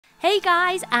Hey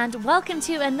guys, and welcome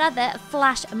to another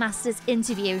Flash Masters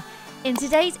interview. In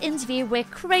today's interview, we're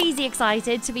crazy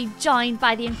excited to be joined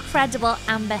by the incredible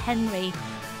Amber Henry.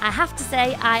 I have to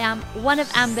say, I am one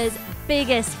of Amber's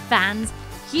biggest fans,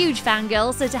 huge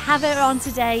fangirl, so to have her on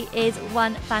today is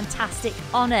one fantastic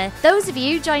honour. Those of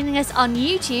you joining us on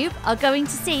YouTube are going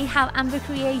to see how Amber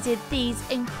created these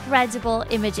incredible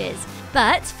images.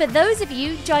 But for those of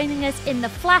you joining us in the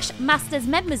Flash Masters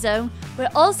member zone, we're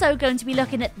also going to be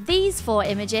looking at these 4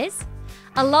 images,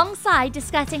 alongside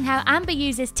discussing how Amber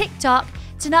uses TikTok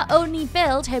to not only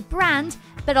build her brand,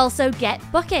 but also get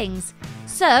bookings.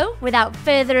 So, without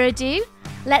further ado,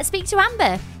 let's speak to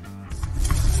Amber.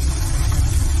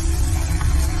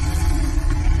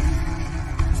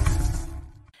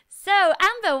 So,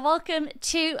 Amber, welcome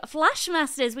to Flash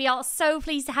Masters. We are so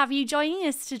pleased to have you joining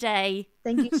us today.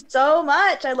 Thank you so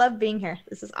much. I love being here.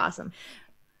 This is awesome.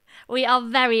 We are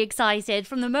very excited.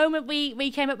 From the moment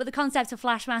we came up with the concept of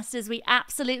Flash Masters, we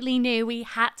absolutely knew we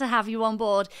had to have you on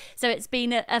board. So it's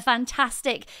been a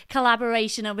fantastic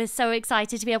collaboration, and we're so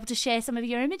excited to be able to share some of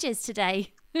your images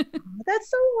today. That's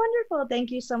so wonderful.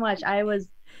 Thank you so much. I was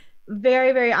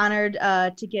very, very honored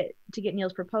to get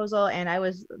Neil's proposal, and I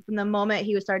was, from the moment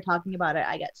he started talking about it,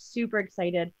 I got super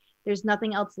excited. There's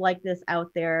nothing else like this out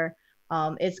there.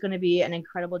 It's going to be an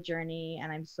incredible journey, and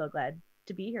I'm so glad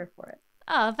to be here for it.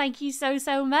 Oh, thank you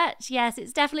so much. Yes,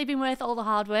 it's definitely been worth all the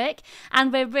hard work,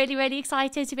 and we're really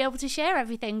excited to be able to share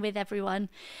everything with everyone.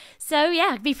 So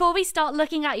yeah, before we start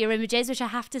looking at your images, which I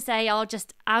have to say are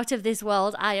just out of this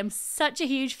world, I am such a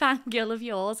huge fangirl of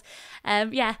yours.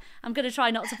 Yeah, I'm going to try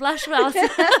not to blush whilst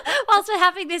we're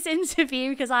having this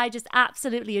interview, because I just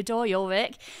absolutely adore your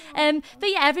work. But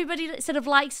yeah, everybody sort of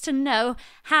likes to know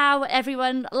how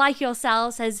everyone like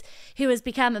yourselves who has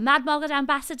become a MagMod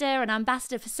ambassador, an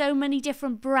ambassador for so many different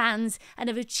brands, and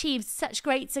have achieved such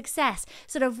great success,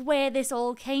 sort of where this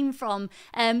all came from,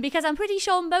 because I'm pretty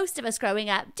sure most of us growing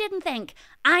up didn't think,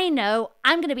 I know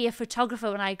I'm going to be a photographer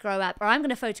when I grow up, or I'm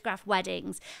going to photograph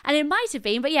weddings, and it might have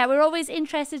been, but yeah, we're always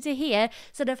interested to hear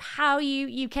sort of how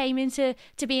you came into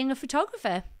being a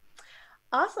photographer.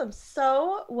 Awesome.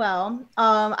 So, well,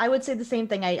 I would say the same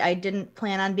thing. I didn't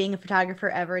plan on being a photographer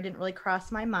ever. It didn't really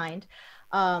cross my mind.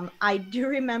 I do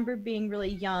remember being really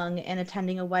young and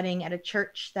attending a wedding at a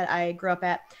church that I grew up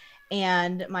at,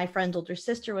 and my friend's older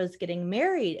sister was getting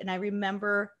married, and I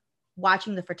remember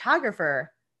watching the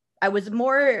photographer. I was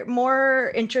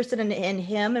more interested in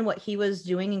him and what he was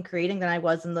doing and creating than I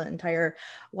was in the entire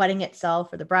wedding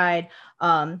itself or the bride.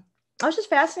 I was just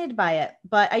fascinated by it,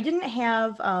 but I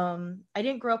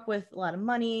didn't grow up with a lot of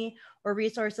money or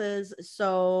resources.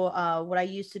 So what I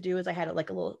used to do is I had like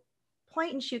a little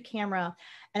point and shoot camera,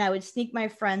 and I would sneak my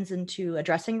friends into a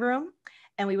dressing room,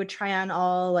 and we would try on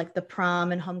all like the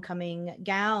prom and homecoming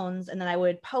gowns, and then I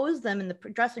would pose them in the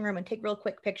dressing room and take real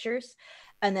quick pictures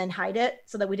and then hide it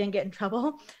so that we didn't get in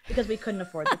trouble, because we couldn't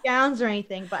afford the gowns or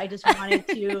anything, but I just wanted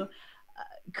to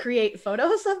create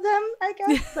photos of them, I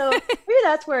guess. So maybe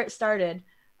that's where it started.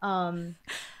 I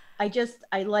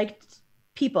liked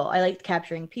people. I liked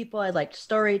capturing people. I liked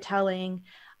storytelling.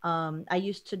 I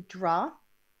used to draw.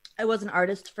 I was an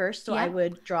artist first, so yeah. I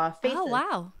would draw faces. Oh,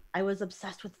 wow. I was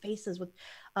obsessed with faces.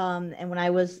 And when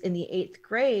I was in the 8th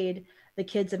grade, the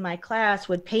kids in my class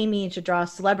would pay me to draw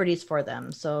celebrities for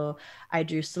them. So I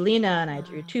drew Selena, and I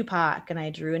drew Tupac, and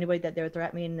I drew anybody that they would throw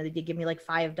at me, and they'd give me like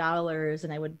 $5,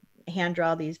 and I would hand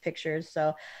draw these pictures.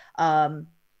 So I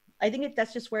think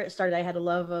that's just where it started. I had a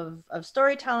love of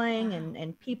storytelling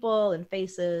and people and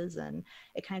faces, and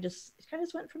it kind of just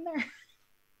went from there.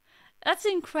 That's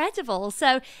incredible.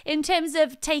 So in terms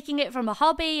of taking it from a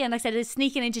hobby, and like I said,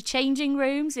 sneaking into changing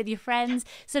rooms with your friends,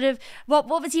 sort of what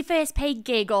was your first paid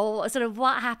gig, or sort of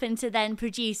what happened to then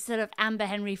produce sort of Amber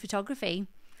Henry photography?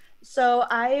 So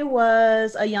I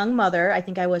was a young mother. I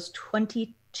think I was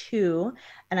 22,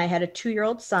 and I had a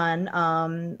 2-year-old son.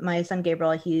 My son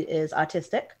Gabriel, he is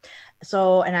autistic.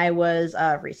 So, and I was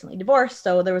recently divorced.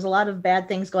 So there was a lot of bad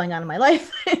things going on in my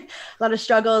life, a lot of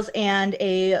struggles, and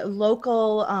a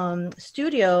local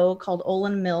studio called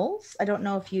Olin Mills. I don't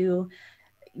know if you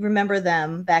remember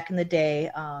them back in the day.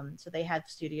 So they had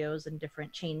studios in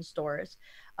different chain stores.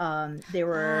 They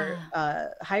were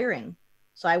hiring.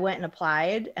 So I went and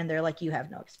applied, and they're like, you have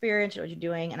no experience, you know what you're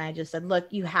doing. And I just said, look,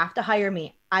 you have to hire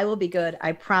me. I will be good.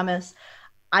 I promise.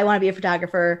 I want to be a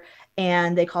photographer.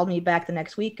 And they called me back the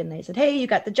next week, and they said, hey, you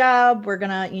got the job. We're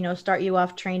going to, start you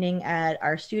off training at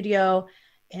our studio.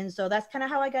 And so that's kind of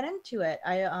how I got into it.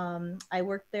 I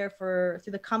worked there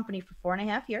through the company for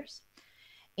 4.5 years.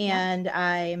 And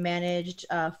I managed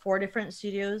 4 different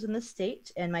studios in the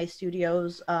state, and my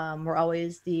studios were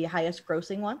always the highest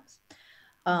grossing ones.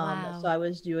 So Wow. I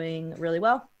was doing really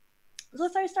well. So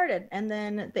that's how I started. And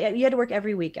then you had to work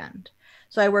every weekend.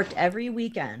 So I worked every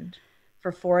weekend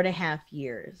for 4.5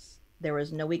 years. There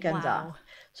was no weekends off. Wow.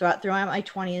 So throughout my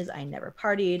 20s, I never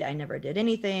partied. I never did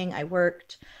anything. I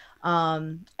worked.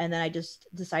 And then I just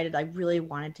decided I really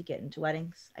wanted to get into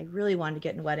weddings. I really wanted to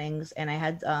get into weddings. And I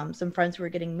had some friends who were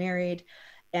getting married,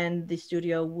 and the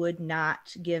studio would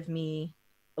not give me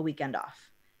a weekend off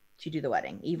to do the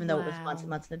wedding, even though it was months and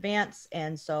Wow. months in advance.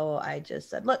 And so I just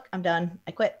said, look, I'm done.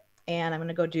 I quit and I'm going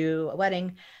to go do a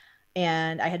wedding.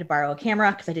 And I had to borrow a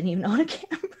camera because I didn't even own a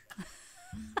camera.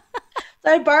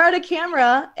 So I borrowed a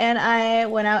camera and I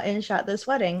went out and shot this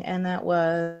wedding. And that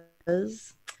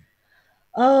was,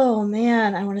 oh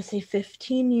man, I want to say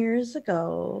 15 years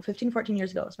ago. 15, 14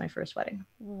 years ago was my first wedding.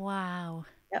 Wow.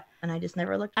 Yep. And I just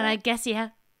never looked And I back. guess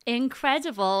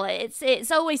incredible. It's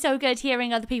always so good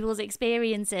hearing other people's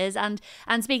experiences, and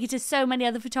speaking to so many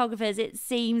other photographers. It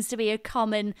seems to be a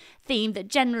common theme that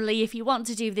generally, if you want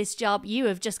to do this job, you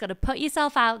have just got to put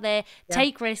yourself out there, Yeah.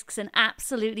 take risks, and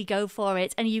absolutely go for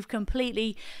it. And you've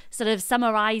completely sort of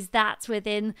summarized that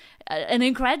within an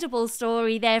incredible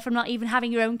story there, from not even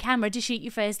having your own camera to shoot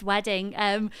your first wedding.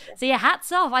 So yeah,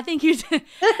 hats off. I think you've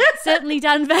certainly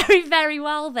done very, very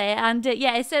well there. And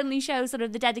yeah, it certainly shows sort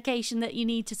of the dedication that you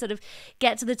need to sort of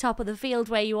get to the top of the field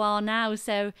where you are now.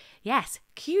 So yes,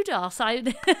 kudos.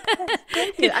 Thank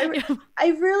you. I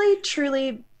really,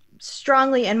 truly,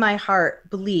 strongly in my heart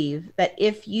believe that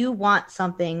if you want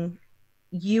something,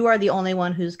 you are the only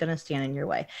one who's going to stand in your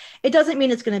way. It doesn't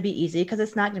mean it's going to be easy, because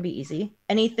it's not going to be easy.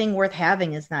 Anything worth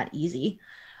having is not easy.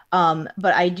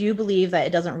 But I do believe that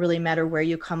it doesn't really matter where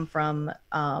you come from.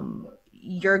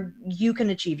 You can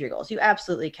achieve your goals. You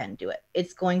absolutely can do it.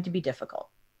 It's going to be difficult,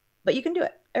 but you can do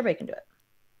it. Everybody can do it.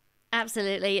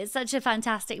 Absolutely. It's such a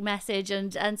fantastic message,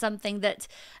 and something that,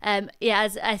 yeah,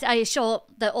 as I assure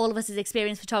that all of us as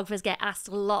experienced photographers get asked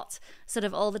a lot, sort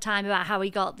of all the time, about how we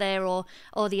got there, or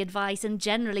the advice. And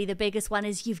generally the biggest one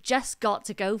is you've just got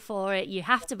to go for it. You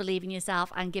have to believe in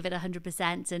yourself and give it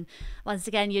 100%. And once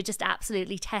again, you're just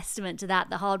absolutely testament to that.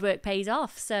 The hard work pays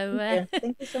off. So,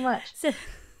 Thank you so much. so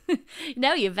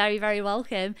no, you're very, very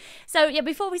welcome. So yeah,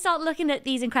 before we start looking at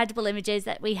these incredible images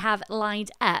that we have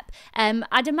lined up,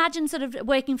 I'd imagine sort of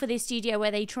working for this studio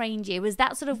where they trained you, was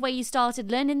that sort of where you started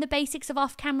learning the basics of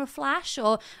off-camera flash,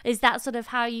 or is that sort of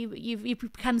how you've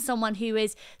become someone who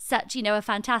is such, a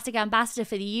fantastic ambassador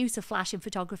for the use of flash in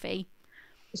photography?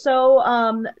 So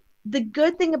the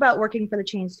good thing about working for the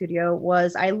chain studio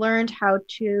was I learned how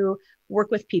to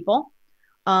work with people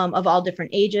of all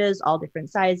different ages, all different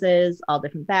sizes, all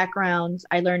different backgrounds.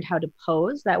 I learned how to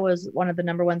pose. That was one of the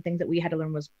number one things that we had to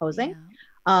learn, was posing.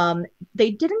 Yeah.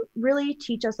 They didn't really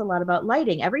teach us a lot about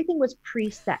lighting. Everything was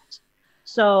preset.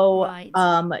 So Right.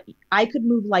 I could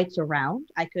move lights around.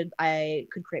 I could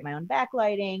create my own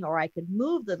backlighting, or I could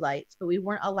move the lights, but we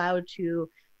weren't allowed to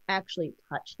actually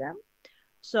touch them.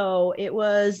 So it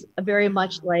was very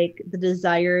much Wow. like the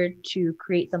desire to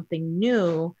create something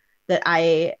new that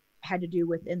I had to do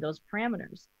within those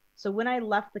parameters. So when I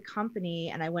left the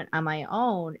company and I went on my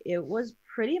own, it was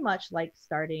pretty much like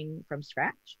starting from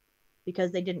scratch,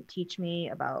 because they didn't teach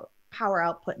me about power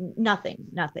output, nothing.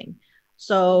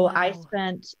 So I Wow.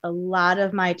 spent a lot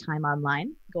of my time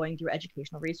online going through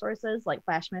educational resources like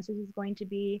Flash Message is going to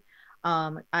be.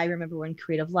 I remember when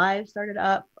Creative Live started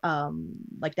up,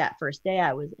 like that first day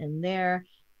I was in there.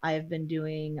 I have been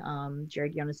doing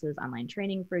Jared Jonas's online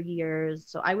training for years.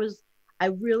 So I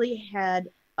really had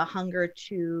a hunger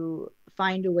to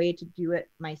find a way to do it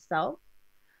myself,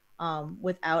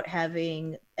 without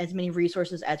having as many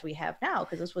resources as we have now.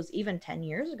 Because this was even 10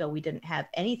 years ago, we didn't have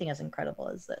anything as incredible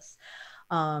as this.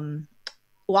 Um,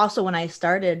 Also, when I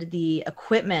started, the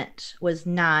equipment was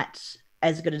not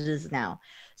as good as it is now.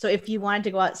 So if you wanted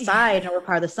to go outside and work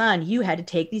part of the sun, you had to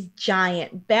take these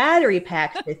giant battery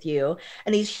packs with you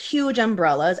and these huge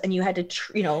umbrellas, and you had to,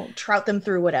 trout them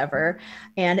through whatever,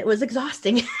 and it was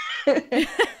exhausting.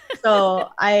 So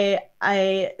I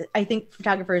think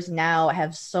photographers now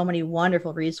have so many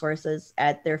wonderful resources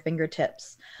at their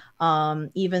fingertips.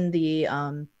 Even the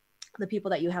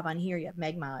people that you have on here, you have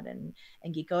MagMod and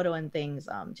Geekoto and things,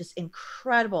 just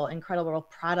incredible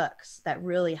products that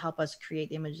really help us create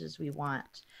the images we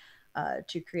want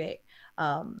to create.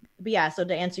 But yeah, so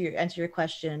to answer your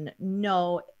question,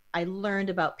 no, I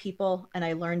learned about people, and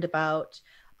I learned about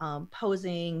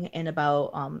posing, and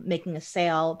about making a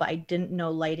sale, but I didn't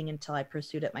know lighting until I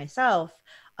pursued it myself,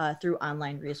 through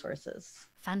online resources.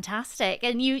 Fantastic.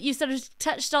 And you sort of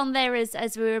touched on there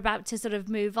as we were about to sort of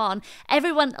move on.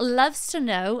 Everyone loves to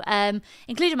know,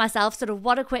 including myself, sort of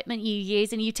what equipment you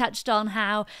use. And you touched on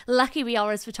how lucky we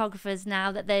are as photographers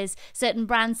now that there's certain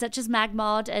brands such as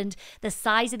MagMod, and the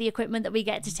size of the equipment that we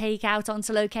get to take out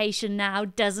onto location now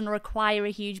doesn't require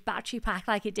a huge battery pack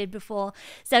like it did before.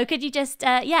 So could you just,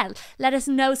 let us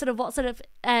know sort of what sort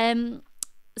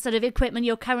of equipment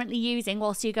you're currently using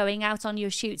whilst you're going out on your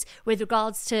shoots with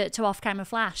regards to off-camera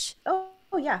flash? Oh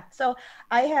yeah. So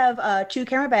I have 2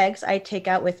 camera bags I take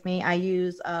out with me. I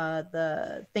use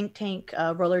the Think Tank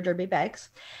roller derby bags,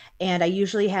 and I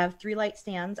usually have 3 light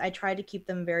stands. I try to keep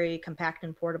them very compact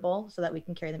and portable so that we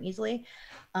can carry them easily.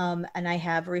 And I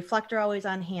have a reflector always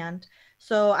on hand.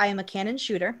 So I am a Canon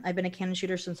shooter. I've been a Canon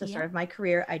shooter since the start of my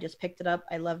career. I just picked it up.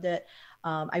 I loved it.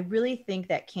 I really think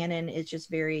that Canon is just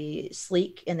very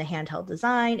sleek in the handheld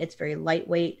design. It's very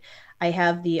lightweight. I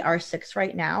have the R6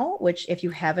 right now, which if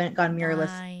you haven't gone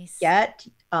mirrorless yet,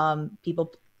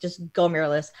 people just go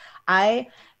mirrorless.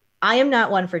 I am not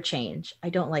one for change. I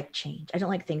don't like change. I don't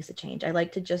like things to change. I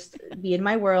like to just be in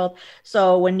my world.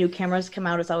 So when new cameras come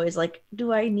out, it's always like,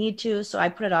 do I need to? So I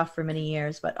put it off for many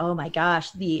years, but oh my gosh,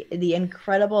 the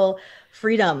incredible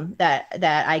freedom that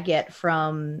I get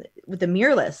from with the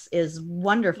mirrorless is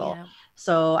wonderful. Yeah.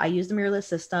 So I use the mirrorless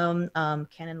system,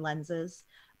 Canon lenses.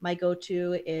 My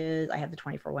go-to is I have the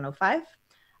 24-105,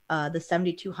 the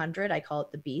 7200. I call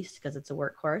it the beast because it's a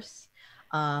workhorse.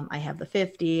 I have the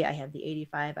 50, I have the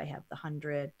 85, I have the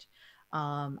 100.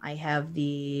 I have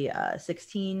the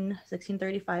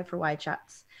 1635 for wide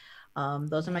shots.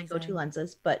 Those are my go-to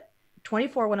lenses, but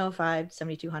 24-105,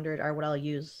 7200 are what I'll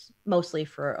use mostly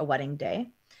for a wedding day.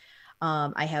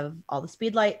 I have all the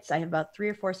speed lights. I have about 3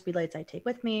 or 4 speed lights I take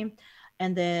with me.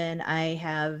 And then I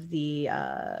have the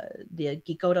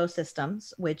Geekoto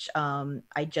systems, which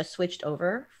I just switched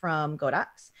over from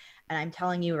Godox. And I'm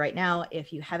telling you right now,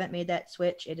 if you haven't made that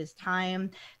switch, it is time.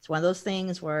 It's one of those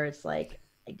things where it's like,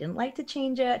 I didn't like to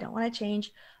change it. I don't want to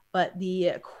change. But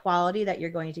the quality that you're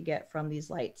going to get from these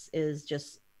lights is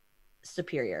just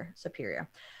superior.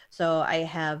 So I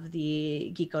have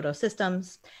the Geekoto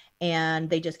systems, and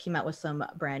they just came out with some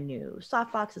brand new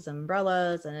soft boxes and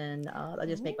umbrellas, and they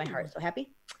just make my heart so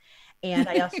happy. And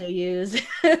I also use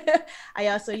a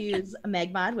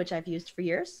MagMod, which I've used for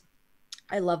years.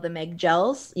 I love the Mag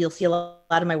gels. You'll see a lot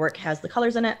of my work has the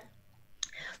colors in it.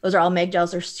 Those are all Mag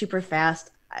gels. They're super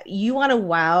fast. You want to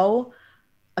wow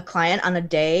a client on a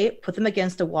day, put them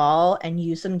against a wall and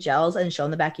use some gels and show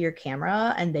them the back of your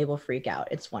camera, and they will freak out.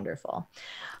 It's wonderful.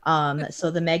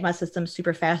 So the MagMod system,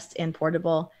 super fast and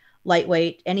portable,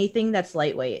 lightweight. Anything that's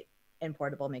lightweight and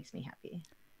portable makes me happy.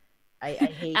 I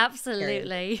hate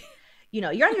absolutely. Carrying.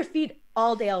 You're on your feet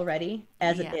all day already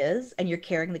as it is, and you're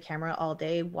carrying the camera all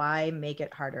day. Why make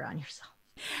it harder on yourself?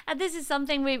 And this is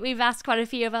something we've asked quite a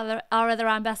few of our other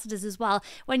ambassadors as well.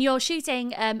 When you're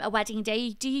shooting a wedding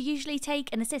day, do you usually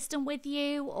take an assistant with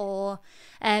you, or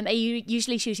are you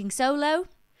usually shooting solo?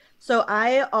 So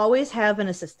I always have an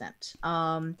assistant.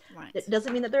 It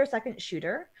doesn't mean that they're a second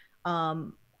shooter.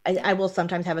 I will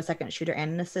sometimes have a second shooter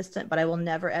and an assistant, but I will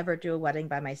never, ever do a wedding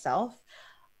by myself.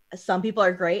 Some people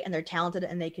are great and they're talented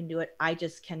and they can do it. I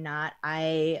just cannot.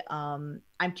 I'm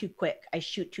too quick. I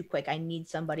shoot too quick. I need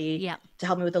somebody to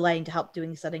help me with the lighting, to help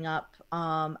setting up.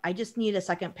 I just need a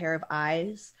second pair of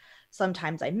eyes.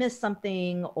 Sometimes I miss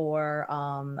something,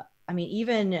 or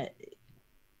even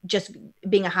just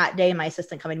being a hot day and my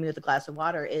assistant coming to me with a glass of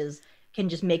water can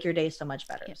just make your day so much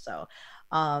better. Yeah. So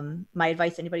my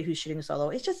advice to anybody who's shooting solo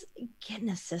is just get an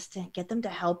assistant, get them to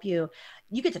help you.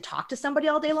 You get to talk to somebody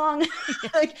all day long.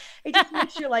 Like, it just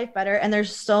makes your life better. And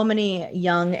there's so many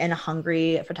young and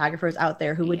hungry photographers out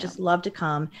there who would just love to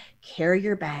come, carry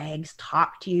your bags,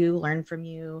 talk to you, learn from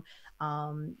you,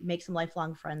 make some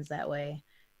lifelong friends that way.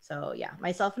 So yeah,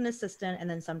 myself an assistant, and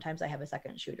then sometimes I have a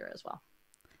second shooter as well.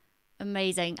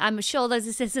 Amazing. I'm sure those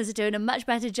assistants are doing a much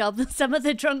better job than some of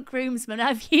the drunk groomsmen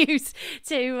I've used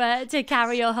to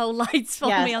carry your whole lights for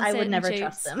me on certain I would never shoots.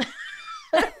 trust them.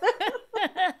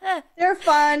 They're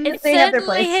fun. It's they have their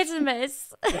place. Hit and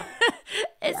miss.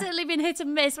 It's certainly been hit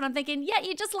and miss when I'm thinking,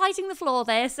 you're just lighting the floor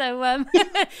there. So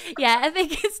I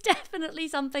think it's definitely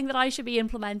something that I should be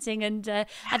implementing, and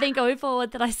I think going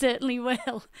forward that I certainly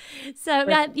will. So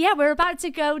we're about to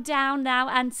go down now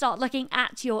and start looking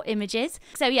at your images.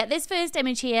 So this first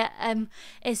image here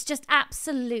is just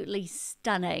absolutely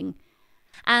stunning.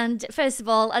 And first of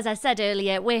all, as I said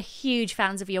earlier, we're huge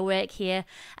fans of your work here.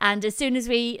 And as soon as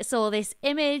we saw this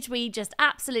image, we just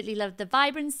absolutely loved the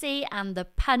vibrancy and the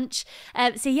punch.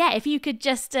 So yeah, if you could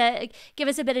just give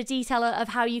us a bit of detail of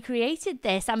how you created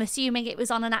this. I'm assuming it was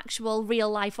on an actual real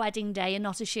life wedding day and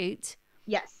not a shoot.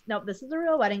 Yes. No, this is a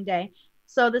real wedding day.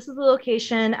 So this is the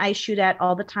location I shoot at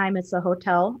all the time. It's a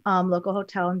hotel, local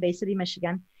hotel in Bay City,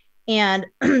 Michigan. And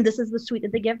this is the suite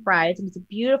that they give brides. And it's a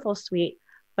beautiful suite.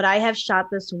 But I have shot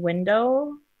this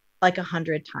window like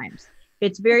 100 times.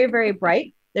 It's very, very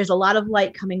bright. There's a lot of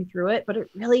light coming through it, but it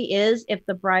really is, if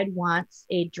the bride wants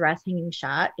a dress hanging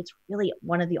shot, it's really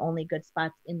one of the only good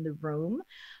spots in the room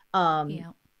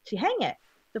to hang it.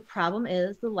 The problem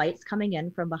is the light's coming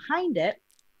in from behind it.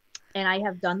 And I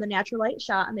have done the natural light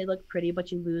shot and they look pretty,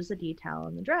 but you lose the detail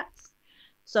in the dress.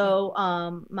 So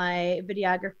my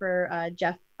videographer,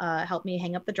 Jeff, helped me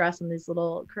hang up the dress on these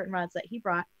little curtain rods that he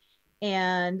brought.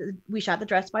 And we shot the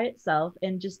dress by itself.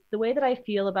 And just the way that I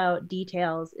feel about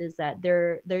details is that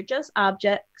they're just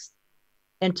objects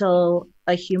until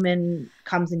a human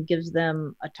comes and gives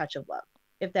them a touch of love,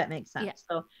 if that makes sense. Yeah,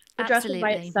 so the dress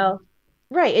by itself,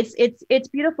 right? It's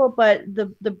beautiful, but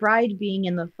the bride being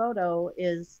in the photo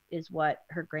is what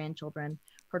her grandchildren,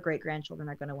 her great grandchildren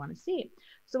are going to want to see.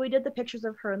 So we did the pictures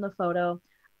of her in the photo.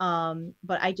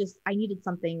 But I just wanted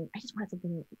something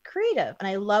creative, and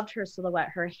I loved her silhouette.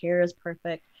 Her hair is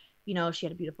perfect. You know, she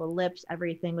had beautiful lips,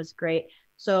 everything was great.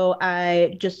 So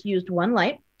I just used one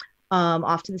light,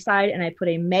 off to the side, and I put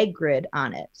a mag grid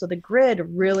on it. So the grid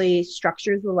really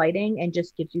structures the lighting and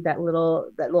just gives you that little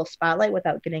spotlight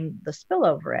without getting the spill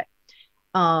over it.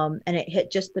 And it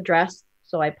hit just the dress.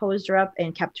 So I posed her up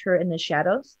and kept her in the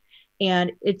shadows,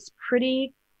 and it's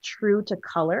pretty true to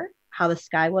color how the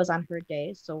sky was on her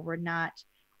day. So we're not,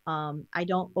 I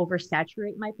don't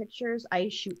oversaturate my pictures. I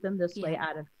shoot them this way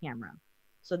out of camera.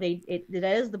 So it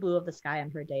is the blue of the sky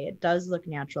on her day. It does look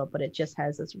natural, but it just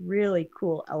has this really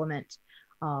cool element,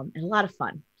 and a lot of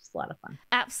fun. Just a lot of fun.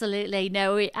 Absolutely.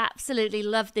 No, we absolutely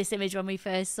loved this image when we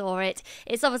first saw it.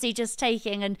 It's obviously just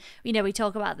taking, and we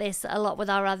talk about this a lot with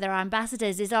our other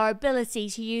ambassadors, is our ability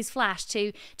to use flash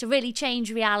to really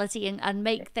change reality and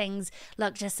make things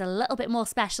look just a little bit more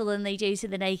special than they do to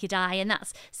the naked eye. And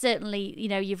that's certainly,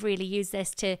 you've really used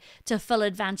this to full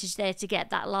advantage there to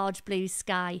get that large blue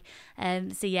sky.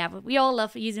 So yeah, we all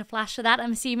love using flash for that.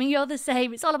 I'm assuming you're the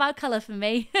same. It's all about color for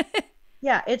me.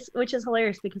 Yeah, which is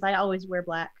hilarious because I always wear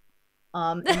black.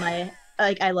 And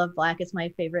I love black. It's my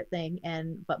favorite thing.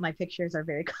 But my pictures are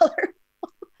very colorful.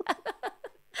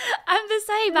 I'm the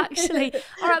same, actually.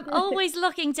 Or I'm always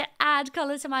looking to add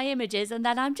color to my images, and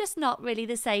then I'm just not really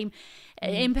the same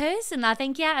in person. I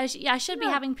think, I should be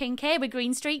having pink hair with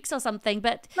green streaks or something,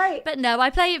 but no,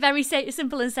 I play it very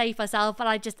simple and safe myself, and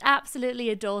I just absolutely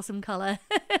adore some color.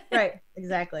 Right,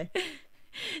 exactly.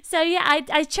 So yeah,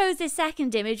 I chose this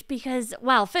second image because,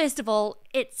 well, first of all,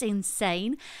 it's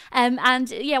insane.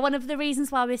 And yeah, one of the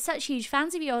reasons why we're such huge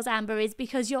fans of yours, Amber, is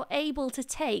because you're able to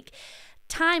take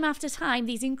time after time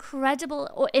these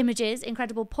incredible images,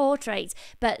 incredible portraits,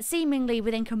 but seemingly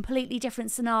within completely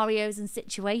different scenarios and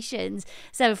situations.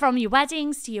 So from your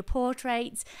weddings to your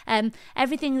portraits,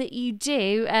 everything that you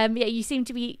do, you seem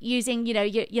to be using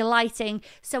your lighting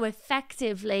so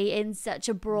effectively in such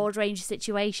a broad range of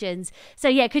situations. So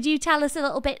yeah, could you tell us a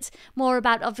little bit more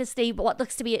about obviously what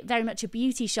looks to be very much a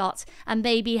beauty shot, and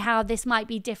maybe how this might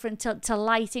be different to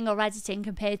lighting or editing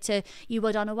compared to you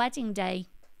would on a wedding day?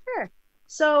 Sure.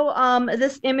 So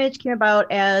this image came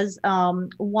about as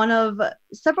one of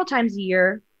several times a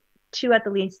year, 2 at the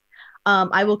least,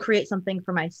 I will create something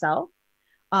for myself,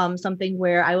 something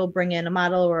where I will bring in a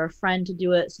model or a friend to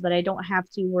do it so that I don't have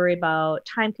to worry about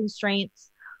time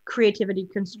constraints, creativity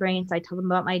constraints. I tell them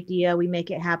about my idea, we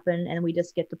make it happen, and we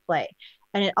just get to play.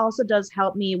 And it also does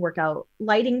help me work out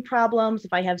lighting problems.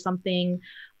 If I have something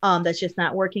that's just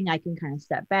not working, I can kind of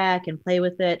step back and play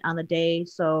with it on the day.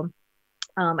 So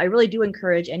I really do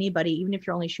encourage anybody, even if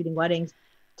you're only shooting weddings,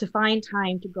 to find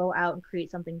time to go out and create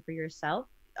something for yourself.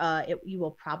 You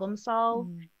will problem solve.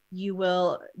 You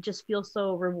will just feel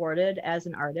so rewarded as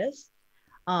an artist,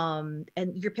 and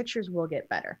your pictures will get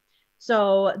better.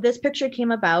 So this picture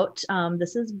came about.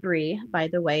 This is Bree, by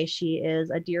the way. She is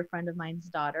a dear friend of mine's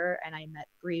daughter, and I met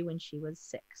Bree when she was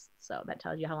 6. So that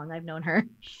tells you how long I've known her.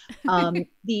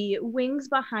 The wings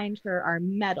behind her are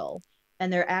metal.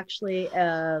 And they're actually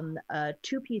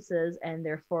 2 pieces, and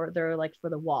they're like for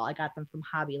the wall. I got them from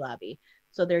Hobby Lobby,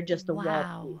 so they're just a wall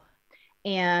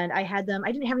piece. And I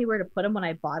didn't have anywhere to put them when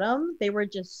I bought them. They were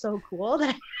just so cool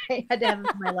that I had to have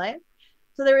them in my life.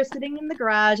 So they were sitting in the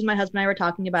garage, and my husband and I were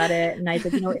talking about it. And I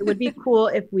said, it would be cool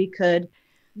if we could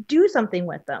do something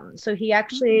with them. So he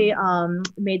actually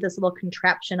made this little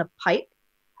contraption of pipe.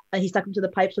 He stuck them to the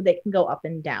pipe so they can go up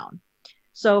and down.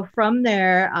 So from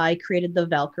there, I created the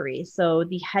Valkyrie. So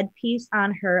the headpiece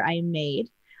on her I made.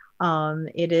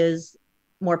 It is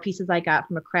more pieces I got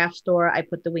from a craft store. I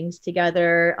put the wings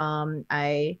together.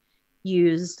 I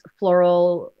used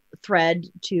floral thread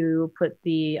to put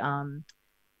the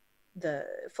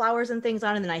flowers and things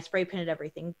on, and then I spray painted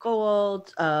everything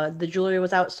gold. The jewelry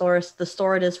was outsourced. The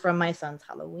store it is from my son's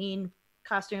Halloween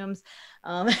costumes.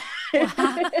 Wow.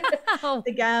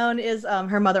 The gown is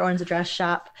her mother owns a dress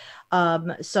shop.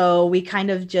 So we kind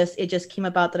of it just came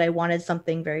about that I wanted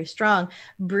something very strong.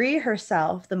 Brie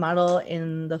herself, the model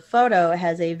in the photo,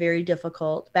 has a very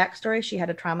difficult backstory. She had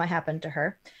a trauma happen to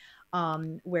her,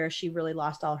 where she really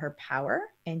lost all her power,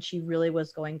 and she really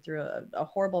was going through a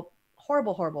horrible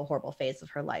phase of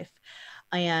her life.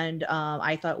 And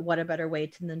I thought, what a better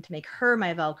way than to make her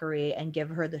my Valkyrie and give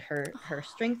her her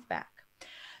strength back.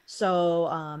 So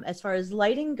as far as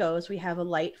lighting goes, we have a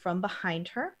light from behind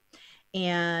her.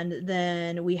 And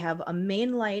then we have a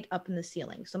main light up in the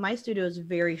ceiling. So my studio is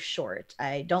very short.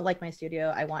 I don't like my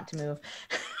studio. I want to move.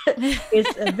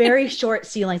 It's a very short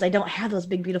ceilings. I don't have those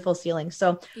big, beautiful ceilings.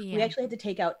 So we actually had to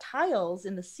take out tiles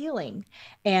in the ceiling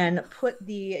and put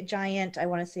the giant, I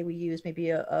want to say we used maybe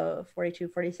a 42,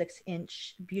 46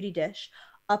 inch beauty dish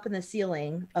up in the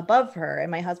ceiling above her, and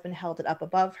my husband held it up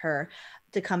above her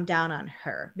to come down on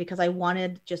her, because I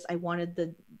wanted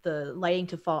the lighting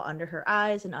to fall under her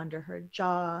eyes and under her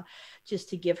jaw, just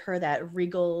to give her that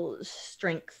regal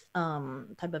strength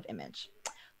type of image.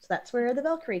 So that's where the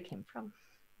Valkyrie came from.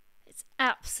 It's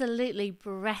absolutely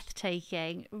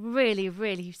breathtaking. Really,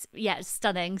 really,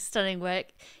 stunning work.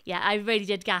 Yeah, I really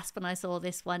did gasp when I saw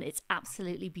this one. It's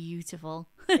absolutely beautiful.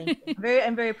 Thank you.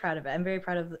 I'm very proud of it. I'm very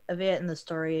proud of it and the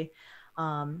story.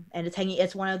 And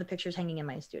it's one of the pictures hanging in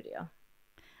my studio.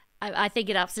 I think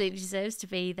it absolutely deserves to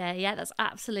be there. Yeah, that's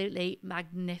absolutely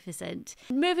magnificent.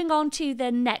 Moving on to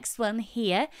the next one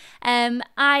here.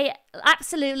 I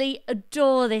absolutely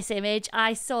adore this image.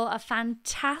 I saw a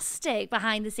fantastic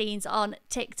behind the scenes on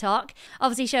TikTok,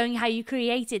 obviously showing how you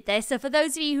created this. So for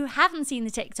those of you who haven't seen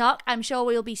the TikTok, I'm sure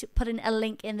we'll be putting a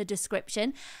link in the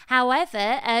description.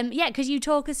 However, could you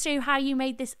talk us through how you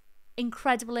made this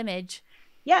incredible image?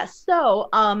 Yes. So,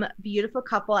 beautiful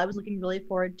couple. I was looking really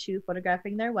forward to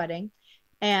photographing their wedding,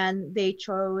 and they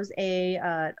chose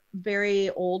a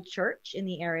very old church in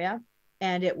the area,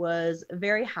 and it was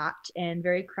very hot and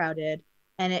very crowded,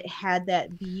 and it had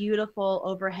that beautiful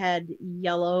overhead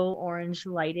yellow orange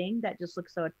lighting that just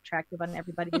looks so attractive on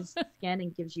everybody's skin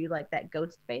and gives you like that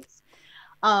ghost face.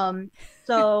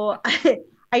 So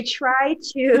I try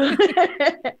to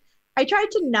I try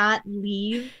to not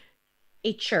leave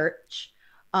a church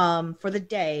for the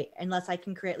day unless I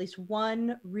can create at least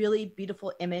one really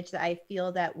beautiful image that I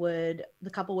feel that the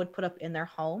couple would put up in their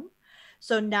home.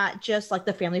 So not just like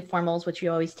the family formals, which you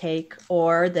always take,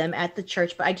 or them at the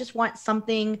church, but I just want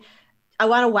I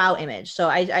want a wow image. So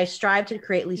I strive to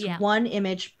create at least one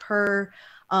image per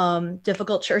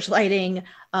difficult church lighting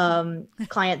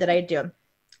client that I do.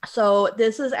 So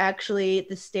this is actually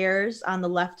the stairs on the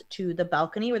left to the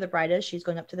balcony where the bride is. She's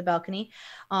going up to the balcony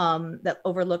that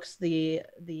overlooks the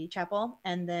chapel.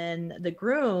 And then the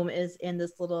groom is in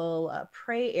this little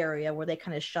pray area where they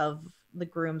kind of shove the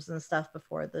grooms and stuff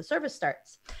before the service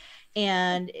starts.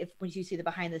 And when you see the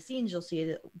behind the scenes, you'll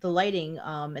see the lighting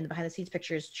and the behind the scenes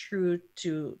picture is true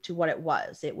to what it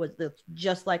was. It was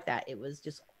just like that. It was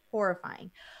just horrifying.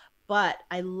 But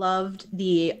I loved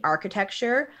the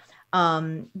architecture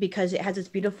because it has this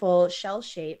beautiful shell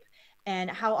shape.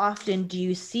 And how often do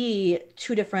you see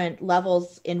two different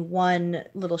levels in one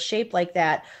little shape like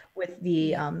that with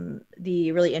the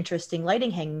really interesting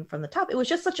lighting hanging from the top? It was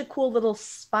just such a cool little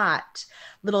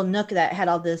little nook that had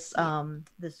all this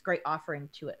this great offering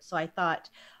to it. So I thought,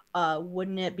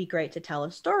 wouldn't it be great to tell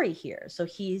a story here? So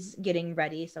he's getting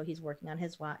ready. So he's working on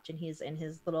his watch and he's in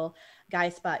his little guy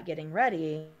spot getting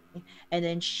ready. And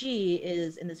then she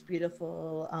is in this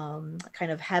beautiful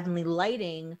kind of heavenly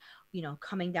lighting,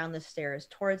 coming down the stairs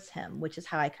towards him, which is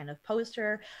how I kind of posed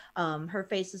her. Her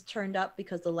face is turned up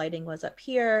because the lighting was up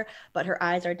here, but her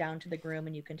eyes are down to the groom,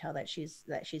 and you can tell that she's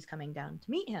coming down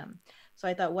to meet him. So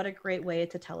I thought, what a great way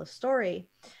to tell a story.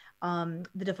 The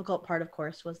difficult part, of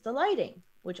course, was the lighting,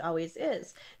 which always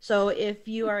is. So if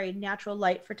you are a natural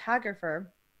light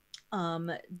photographer,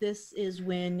 this is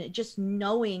when just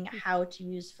knowing how to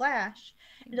use flash,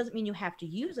 it doesn't mean you have to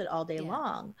use it all day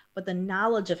long, but the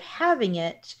knowledge of having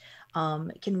it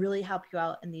can really help you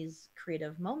out in these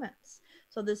creative moments.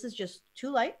 So this is just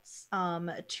two lights, I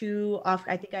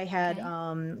think I had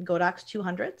Godox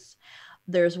 200s.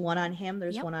 There's one on him,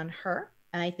 there's one on her.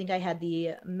 And I think I had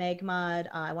the MagMod,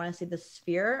 I want to say the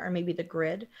sphere or maybe the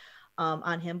grid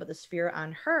on him, but the sphere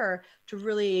on her to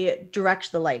really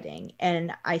direct the lighting.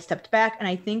 And I stepped back, and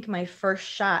I think my first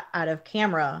shot out of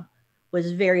camera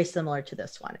was very similar to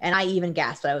this one. And I even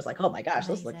gasped. I was like, oh my gosh,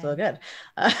 this looks so good.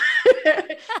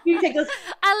 You take those,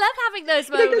 I love having those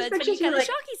moments when you kind of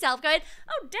shock yourself going,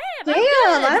 oh,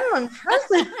 damn, I'm impressed.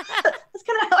 That's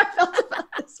kind of how I felt about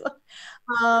this one.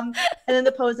 And then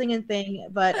the posing and thing.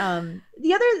 But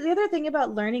the other thing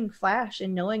about learning Flash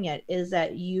and knowing it is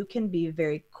that you can be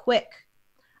very quick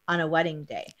on a wedding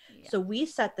day. So we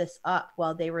set this up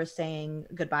while they were saying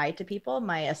goodbye to people.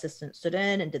 My assistant stood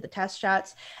in and did the test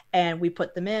shots, and we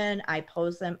put them in. I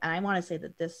posed them, and I want to say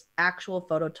that this actual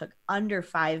photo took under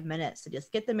 5 minutes to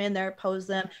just get them in there, pose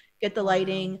them, get the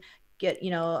lighting, get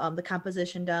the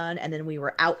composition done, and then we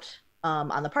were out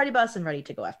on the party bus and ready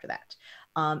to go after that.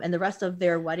 And the rest of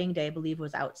their wedding day, I believe,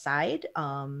 was outside.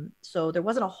 So there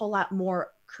wasn't a whole lot more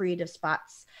creative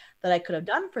spots that I could have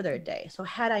done for their day. So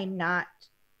had I not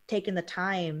taken the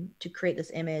time to create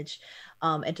this image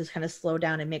and to kind of slow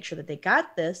down and make sure that they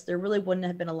got this, there really wouldn't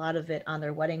have been a lot of it on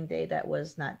their wedding day that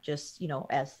was not just,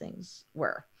 as things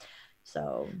were.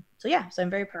 So I'm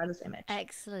very proud of this image.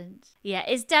 Excellent. Yeah,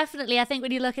 it's definitely, I think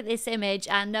when you look at this image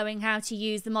and knowing how to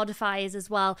use the modifiers as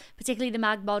well, particularly the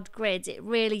MagMod grids, it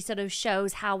really sort of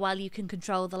shows how well you can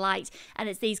control the light. And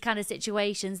it's these kind of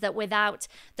situations that without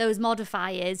those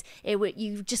modifiers,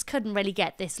 you just couldn't really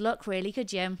get this look, really,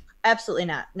 could you? Absolutely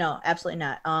not. No, absolutely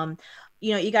not.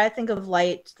 You got to think of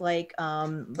light like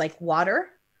water.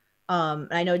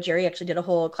 I know Jerry actually did a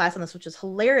whole class on this, which is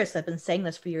hilarious. I've been saying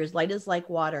this for years. Light is like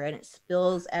water, and it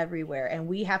spills everywhere, and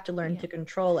we have to learn to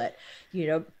control it,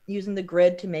 using the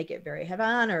grid to make it very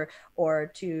head-on,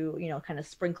 or to, kind of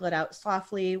sprinkle it out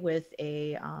softly with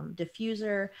a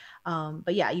diffuser.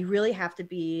 But yeah, you really have to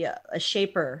be a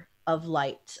shaper of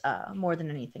light more than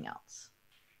anything else.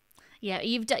 Yeah,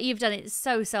 you've done it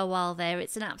so well there.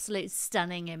 It's an absolute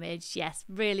stunning image. Yes,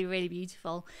 really, really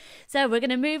beautiful. So we're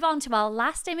going to move on to our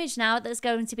last image now that's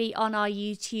going to be on our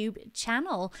YouTube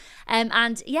channel.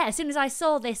 And yeah, as soon as I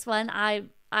saw this one,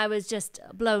 I was just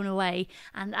blown away,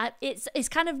 and it's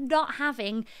kind of not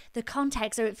having the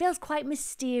context, or it feels quite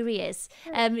mysterious,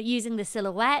 using the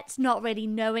silhouette, not really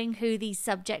knowing who these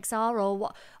subjects are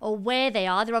or where they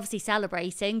are. They're obviously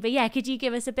celebrating, but yeah, could you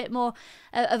give us a bit more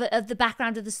of the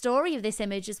background of the story of this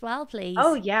image as well, please?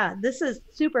 Oh yeah, this is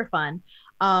super fun.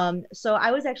 So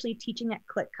I was actually teaching at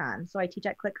ClickCon. So I teach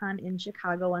at ClickCon in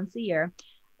Chicago once a year,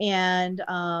 and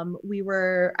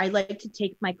I like to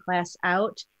take my class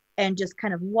out and just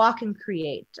kind of walk and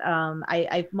create.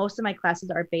 Most of my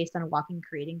classes are based on walking and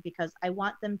creating, because I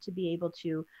want them to be able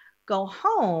to go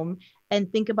home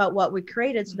and think about what we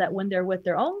created, so that when they're with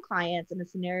their own clients in a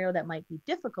scenario that might be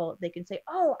difficult, they can say,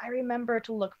 oh, I remember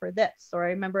to look for this, or I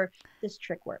remember this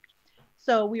trick worked.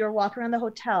 So we were walking around the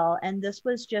hotel, and this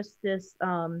was just this,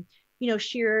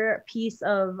 sheer piece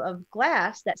of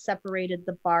glass that separated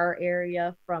the bar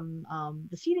area from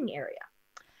the seating area.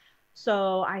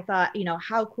 So I thought,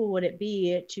 how cool would it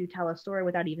be to tell a story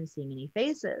without even seeing any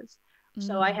faces?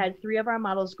 So I had 3 of our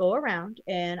models go around,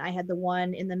 and I had the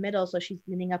one in the middle. So she's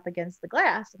leaning up against the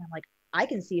glass, and I'm like, I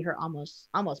can see her almost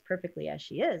perfectly as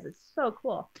she is. It's so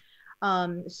cool.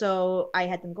 So I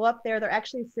had them go up there. They're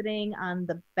actually sitting on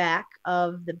the back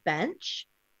of the bench.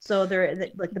 So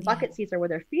they're like, the bucket seats are where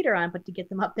their feet are on, but to get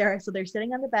them up there. So they're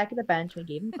sitting on the back of the bench. We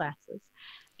gave them glasses,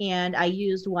 and I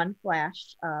used one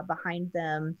flash behind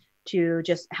them to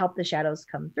just help the shadows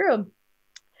come through.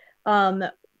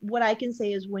 What I can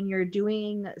say is, when you're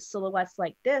doing silhouettes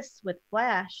like this with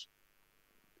flash,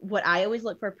 what I always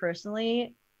look for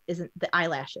personally isn't the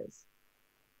eyelashes,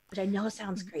 which I know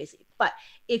sounds crazy, but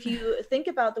if you think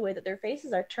about the way that their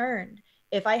faces are turned,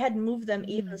 if I had moved them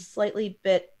even slightly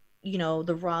bit,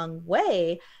 the wrong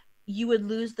way, you would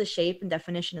lose the shape and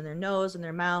definition in their nose and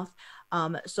their mouth.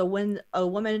 So when a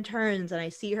woman turns and I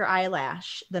see her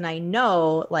eyelash, then I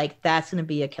know, like, that's going to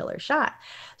be a killer shot.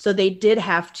 So they did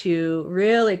have to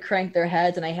really crank their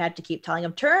heads, and I had to keep telling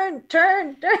them, turn.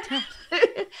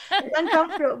 It's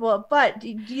uncomfortable, but do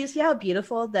you see how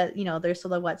beautiful that, their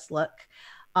silhouettes look,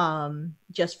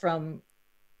 just from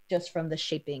the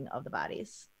shaping of the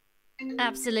bodies?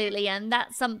 Absolutely, and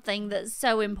that's something that's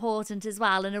so important as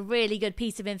well, and a really good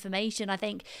piece of information. I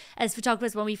think as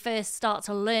photographers, when we first start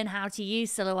to learn how to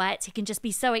use silhouette, it can just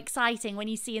be so exciting when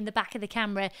you see in the back of the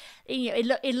camera,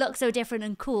 it looks so different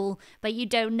and cool, but you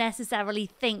don't necessarily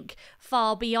think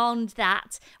far beyond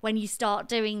that when you start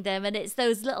doing them. And it's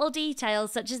those little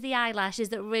details, such as the eyelashes,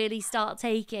 that really start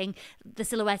taking the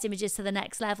silhouette images to the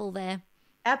next level there.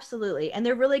 Absolutely. And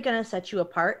they're really going to set you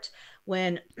apart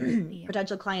when Yeah.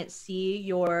 potential clients see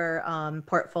your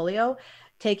portfolio,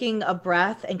 taking a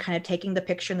breath and kind of taking the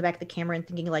picture in the back of the camera and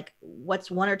thinking like,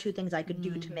 what's one or two things I could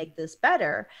do to make this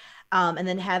better? And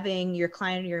then having your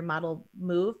client or your model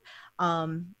move.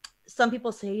 Some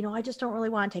people say, you know, I just don't really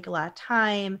want to take a lot of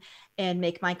time and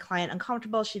make my client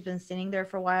uncomfortable. She's been standing there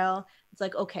for a while. It's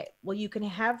like, okay, well, you can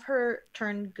have her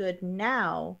turn good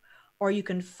now, or you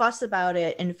can fuss about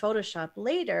it in Photoshop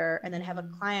later and then have a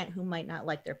client who might not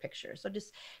like their picture. So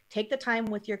just take the time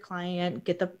with your client,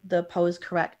 get the pose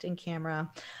correct in camera.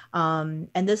 And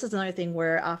this is another thing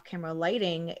where off-camera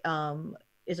lighting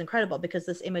is incredible, because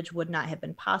this image would not have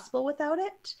been possible without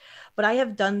it. But I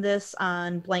have done this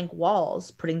on blank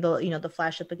walls, putting the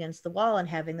flash up against the wall and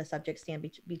having the subject stand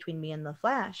between me and the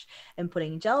flash and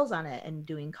putting gels on it and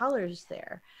doing colors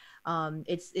there.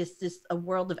 It's just a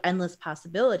world of endless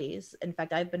possibilities. In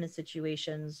fact, I've been in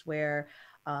situations where,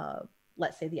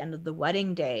 let's say the end of the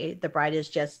wedding day, the bride is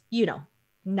just,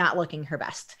 not looking her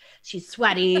best. She's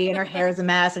sweaty and her hair is a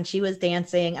mess and she was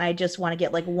dancing. And I just want to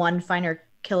get like one finer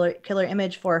killer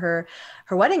image for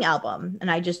her wedding album. And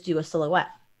I just do a silhouette,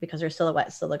 because her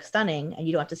silhouette still looks stunning and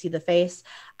you don't have to see the face.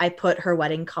 I put her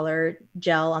wedding color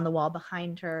gel on the wall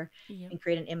behind her and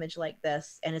create an image like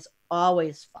this. And it's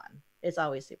always fun. It's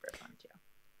always super fun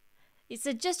too.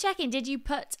 So just checking, did you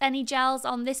put any gels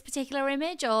on this particular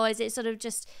image, or is it sort of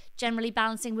just generally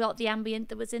balancing what the ambient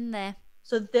that was in there?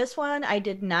 So this one I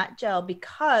did not gel,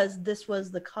 because this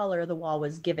was the color the wall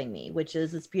was giving me, which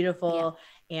is this beautiful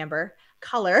amber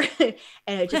color.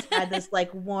 And it just had this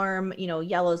like warm,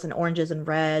 yellows and oranges and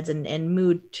reds and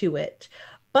mood to it.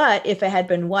 But if it had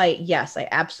been white, yes, I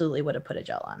absolutely would have put a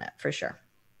gel on it for sure.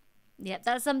 Yep,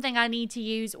 that's something I need to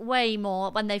use way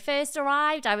more. When they first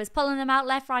arrived, I was pulling them out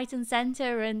left, right and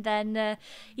centre, and then,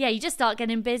 you just start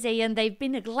getting busy and they've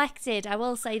been neglected. I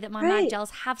will say that my mag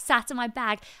gels have sat in my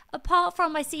bag, apart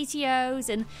from my CTOs,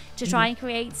 and to try and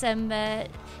create some,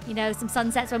 some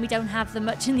sunsets when we don't have them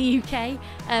much in the UK.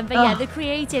 But the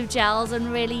creative gels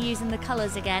and really using the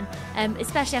colours again,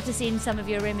 especially after seeing some of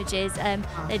your images,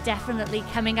 they're definitely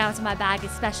coming out of my bag,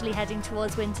 especially heading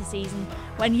towards winter season,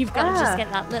 when you've got to just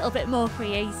get that little bit more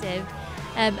creative.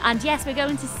 And yes, we're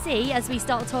going to see, as we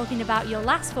start talking about your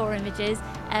last 4 images,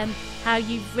 how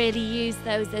you've really used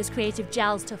those creative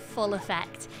gels to full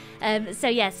effect.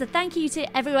 So thank you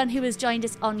to everyone who has joined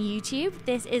us on YouTube.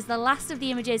 This is the last of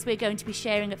the images we're going to be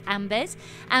sharing of Amber's.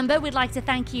 Amber, we'd like to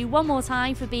thank you one more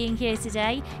time for being here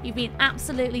today. You've been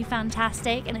absolutely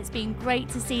fantastic, and it's been great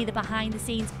to see the behind the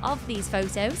scenes of these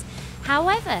photos.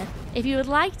 However, if you would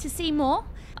like to see more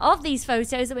of these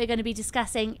photos that we're going to be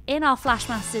discussing in our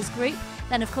Flashmasters group,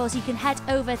 then of course you can head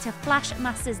over to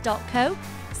flashmasters.co,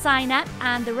 sign up,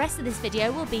 and the rest of this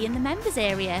video will be in the members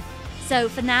area. So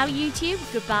for now, YouTube,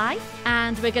 goodbye,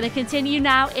 and we're going to continue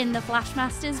now in the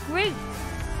Flashmasters group.